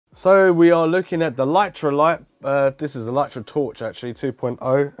So we are looking at the Litra Light. This is the Litra Torch actually,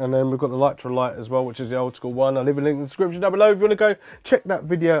 2.0. And then we've got the Litra Light as well, which is the old school one. I'll leave a link in the description down below if you want to go check that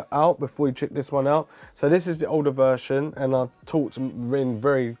video out before you check this one out. So this is the older version, and I talked in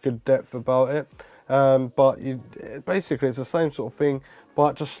very good depth about it. Basically it's the same sort of thing,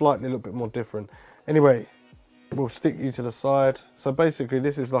 but just slightly a little bit more different. Anyway, we'll stick you to the side. So basically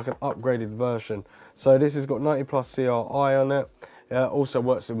this is like an upgraded version. So this has got 90+ CRI on it. Also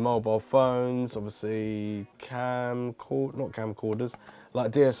works with mobile phones, obviously not camcorders,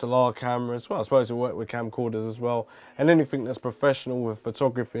 like DSLR cameras. Well, I suppose it'll work with camcorders as well. And anything that's professional with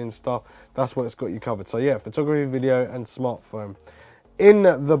photography and stuff, that's what it's got you covered. So yeah, photography, video and smartphone. In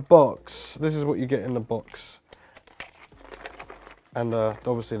the box, this is what you get in the box. And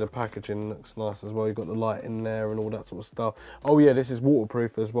obviously the packaging looks nice as well. You've got the light in there and all that sort of stuff. Oh yeah, this is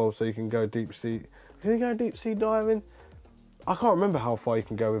waterproof as well, so you can go deep sea. Can you go deep sea diving? I can't remember how far you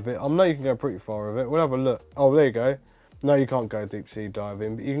can go with it. I know you can go pretty far with it. We'll have a look. Oh, there you go. No, you can't go deep sea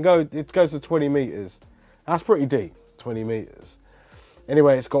diving, but you can go, it goes to 20 meters. That's pretty deep, 20 meters.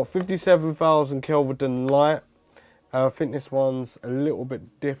 Anyway, it's got 57,000 Kelvin light. I think this one's a little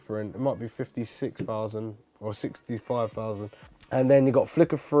bit different. It might be 56,000 or 65,000. And then you got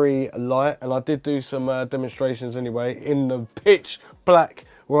flicker-free light, and I did do some demonstrations anyway in the pitch black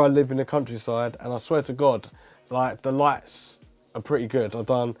where I live in the countryside, and I swear to God, like the lights are pretty good. I've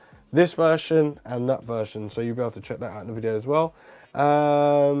done this version and that version, so you'll be able to check that out in the video as well.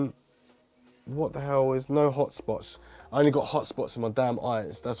 What the hell is no hotspots? I only got hotspots in my damn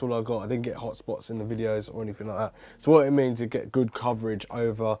eyes. That's all I got. I didn't get hotspots in the videos or anything like that. So what it means is get good coverage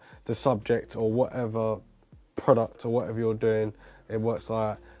over the subject or whatever product or whatever you're doing. It works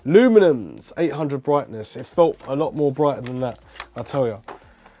like that. Luminance, 800 brightness. It felt a lot more brighter than that, I tell you.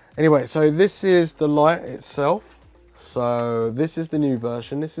 Anyway, so this is the light itself. So this is the new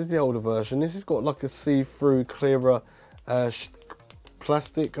version. This is the older version. This has got like a see-through, clearer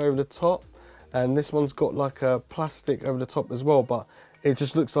plastic over the top, and this one's got like a plastic over the top as well. But it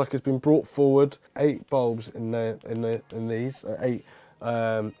just looks like it's been brought forward. 8 bulbs in these, 8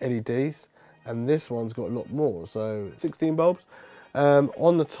 LEDs, and this one's got a lot more. So 16 bulbs.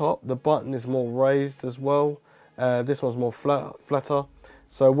 On the top, the button is more raised as well. This one's more flatter.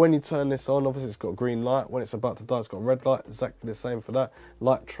 So when you turn this on, obviously it's got green light. When it's about to die, it's got red light. Exactly the same for that.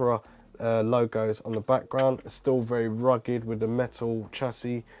 Litra logos on the background. It's still very rugged with the metal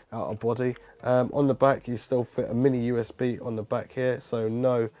chassis outer body. On the back, you still fit a mini USB on the back here, so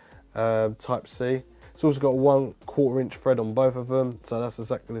no Type C. It's also got a 1/4 inch thread on both of them, so that's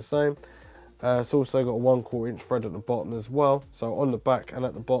exactly the same. It's also got a 1/4 inch thread at the bottom as well, so on the back and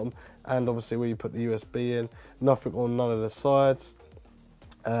at the bottom, and obviously where you put the USB in. Nothing on none of the sides.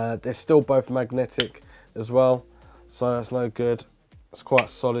 They're still both magnetic as well, so that's no good. It's quite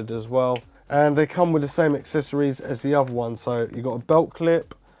solid as well, and they come with the same accessories as the other one. So you got a belt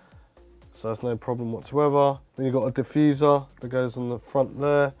clip, so that's no problem whatsoever. Then you got a diffuser that goes on the front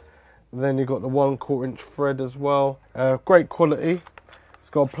there, and then you got the 1/4 inch thread as well. Great quality.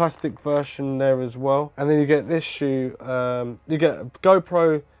 It's got a plastic version there as well, and then you get this shoe. You get a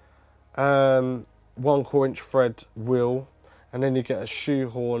GoPro 1/4 inch thread wheel. And then you get a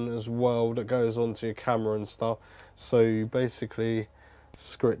shoehorn as well that goes onto your camera and stuff. So you basically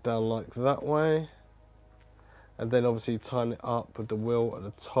screw it down like that way. And then obviously you tighten it up with the wheel at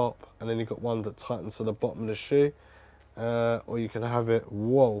the top. And then you've got one that tightens to the bottom of the shoe. Or you can have it,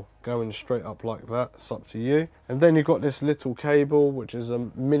 going straight up like that. It's up to you. And then you've got this little cable, which is a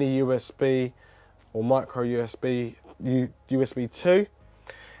mini USB or micro USB, USB 2.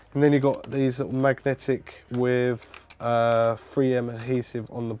 And then you've got these little magnetic with 3M adhesive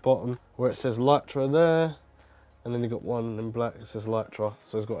on the bottom where it says Litra there, and then you got one in black that says Litra,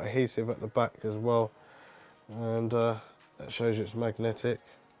 so it's got adhesive at the back as well, and that shows you it's magnetic.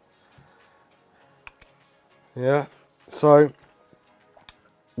 Yeah, so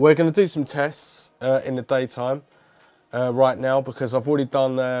we're going to do some tests in the daytime right now, because I've already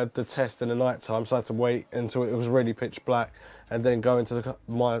done the test in the night time, so I had to wait until it was really pitch black and then go into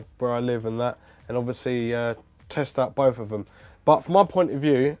where I live and that, and obviously test out both of them. But from my point of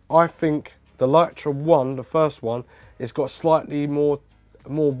view, I think the Litra one, the first one, it's got slightly more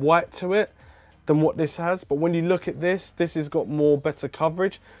white to it than what this has. But when you look at this has got better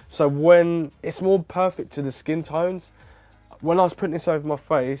coverage. So when it's more perfect to the skin tones, when I was putting this over my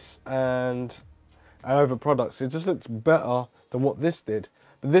face and over products, it just looks better than what this did.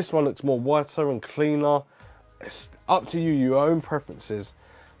 But this one looks more whiter and cleaner. It's up to you, your own preferences.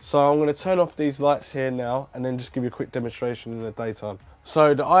 So I'm going to turn off these lights here now and then just give you a quick demonstration in the daytime.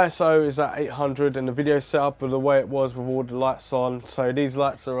 So the ISO is at 800 and the video setup of the way it was with all the lights on. So these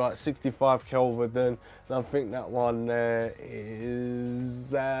lights are like 65 Kelvin and I think that one there is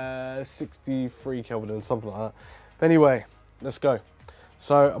 63 Kelvin and something like that. But anyway, let's go.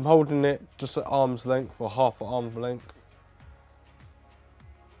 So I'm holding it just at arm's length or half an arm's length.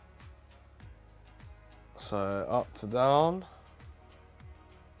 So up to down,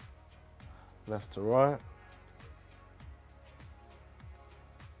 left to right.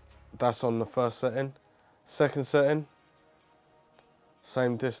 That's on the first setting. Second setting,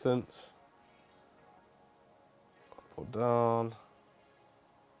 same distance. Up or down.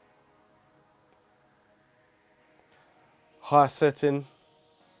 High setting.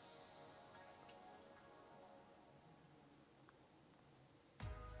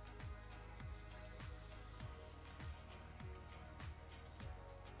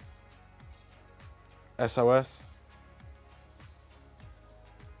 SOS.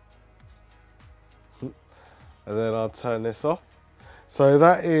 And then I'll turn this off. So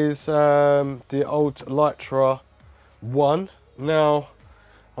that is the old Litra 1. Now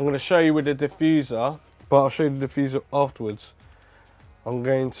I'm going to show you with the diffuser, but I'll show you the diffuser afterwards. I'm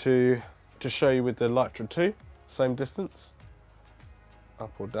going to just show you with the Litra 2, same distance,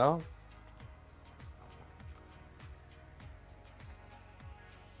 up or down.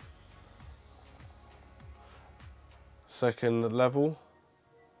 Second level.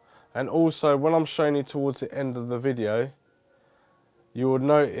 And also when I'm showing you towards the end of the video, you will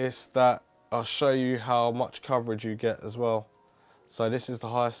notice that I'll show you how much coverage you get as well. So this is the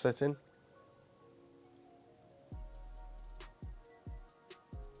highest setting.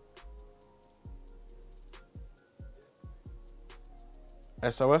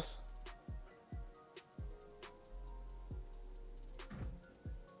 SOS.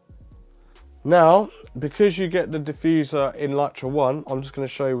 Now, because you get the diffuser in Litra 1, I'm just going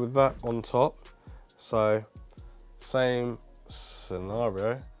to show you with that on top. So, same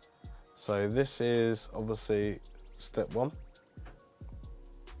scenario. So this is obviously step 1,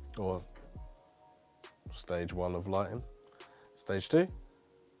 or stage 1 of lighting. Stage 2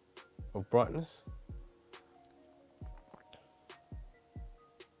 of brightness.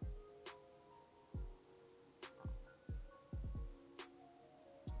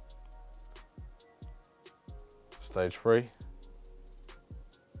 Stage 3.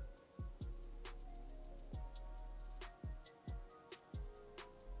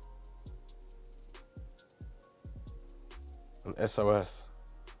 And SOS.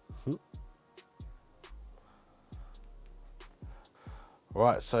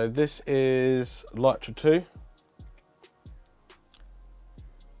 Right, so this is Litra 2.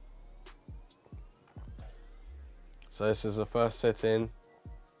 So this is the first setting.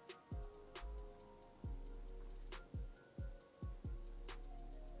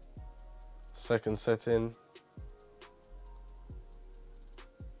 Second setting.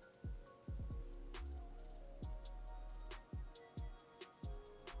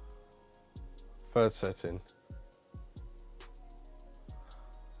 Third setting.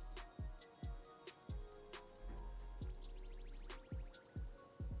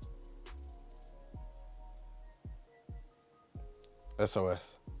 SOS.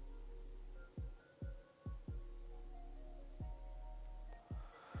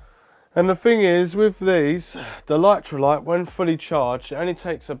 And the thing is, with these, the Litra Light, when fully charged, it only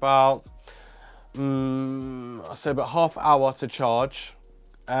takes about, I say about half hour to charge,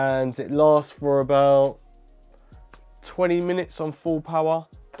 and it lasts for about 20 minutes on full power.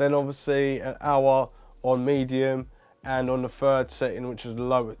 Then obviously an hour on medium, and on the third setting, which is the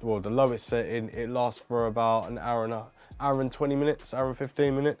lowest, well, the lowest setting, it lasts for about an hour and 20 minutes, hour and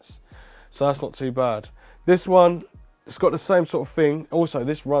 15 minutes. So that's not too bad. This one, it's got the same sort of thing. Also,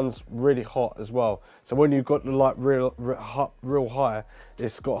 this runs really hot as well. So when you've got the light real high,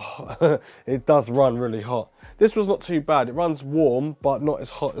 it's got it does run really hot. This was not too bad. It runs warm, but not as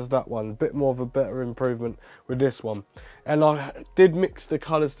hot as that one. A bit more of a better improvement with this one. And I did mix the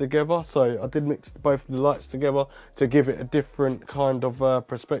colours together. So I did mix both the lights together to give it a different kind of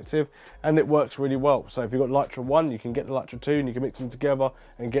perspective. And it works really well. So if you've got Litra 1, you can get the Litra 2 and you can mix them together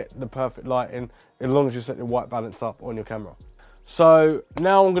and get the perfect lighting, as long as you set the white balance up on your camera. So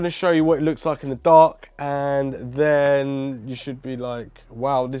now I'm going to show you what it looks like in the dark, and then you should be like,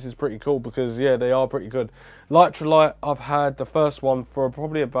 wow, this is pretty cool, because yeah, they are pretty good. Litra Light, I've had the first one for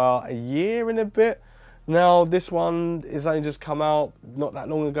probably about a year and a bit. Now this one is only just come out not that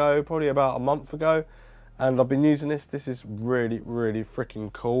long ago, probably about a month ago, and I've been using this. This is really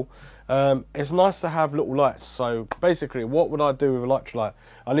freaking cool. It's nice to have little lights. So basically, what would I do with a Litra Light?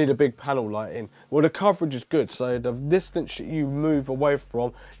 I need a big panel light in. Well, the coverage is good, so the distance you move away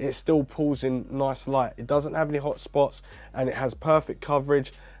from, it still pulls in nice light. It doesn't have any hot spots, and it has perfect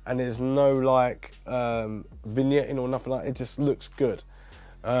coverage, and there's no like vignetting or nothing like that. It just looks good.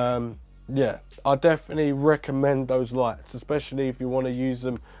 Yeah, I definitely recommend those lights, especially if you want to use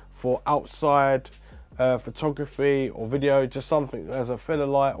them for outside photography or video, just something as a filler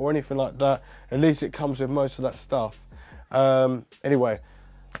light or anything like that. At least it comes with most of that stuff. Anyway,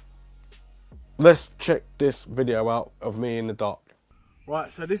 let's check this video out of me in the dark. Right,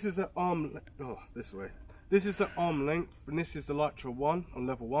 so this is an arm, this way. This is an arm length, and this is the Litra 1 on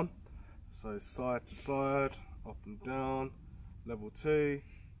level 1. So side to side, up and down, level 2,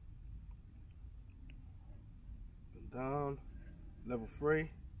 up and down, level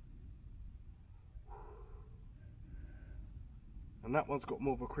 3. And that one's got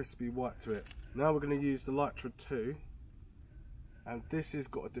more of a crispy white to it. Now we're going to use the Litra 2, and this has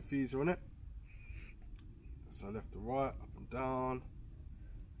got a diffuser on it. So left to right, up and down,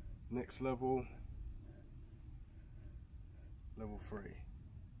 next level, level 3.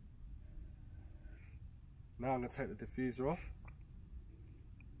 Now I'm going to take the diffuser off,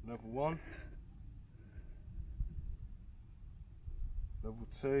 level 1, level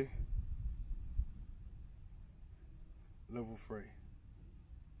 2, level 3.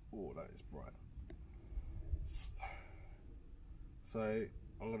 Oh, that is bright. So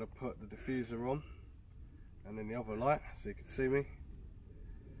I'm going to put the diffuser on, and then the other light so you can see me.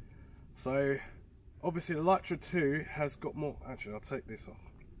 So obviously the Litra 2 has got more, actually I'll take this off.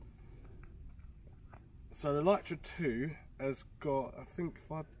 So the Litra 2 has got, I think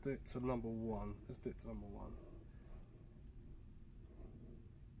if I do it to number 1, let's do it to number 1.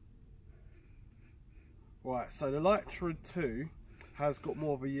 Right, so the Litra 2 has got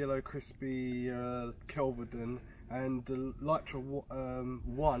more of a yellow crispy Kelvin, and the Litra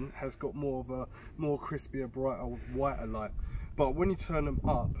 1 has got more of a crispier, brighter, whiter light. But when you turn them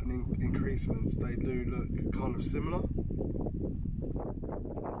up and increasements, they do look kind of similar.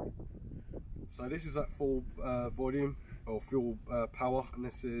 So this is at full volume or full power, and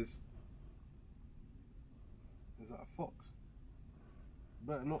this is that a fox?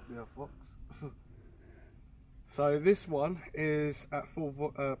 Better not be a fox. So this one is at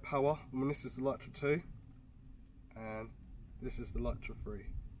full power, and this is the Litra 2, and this is the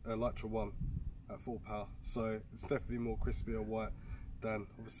Litra 1 at full power. So it's definitely more crispy or white than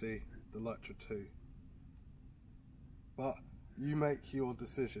obviously the Litra 2. But you make your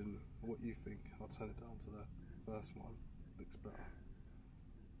decision what you think. I'll turn it down to the first one, looks better.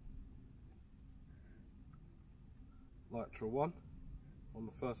 Litra 1 on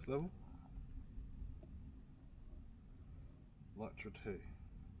the first level. Litra 2.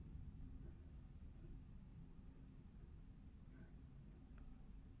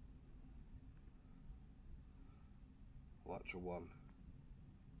 Litra 1.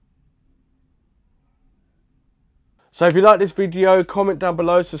 So if you like this video, comment down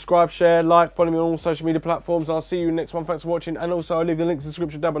below, subscribe, share, like, follow me on all social media platforms. I'll see you in the next one. Thanks for watching, and also I'll leave the link in the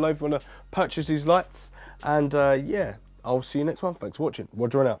description down below if you want to purchase these lights. And yeah, I'll see you next one. Thanks for watching.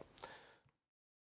 Roger and out.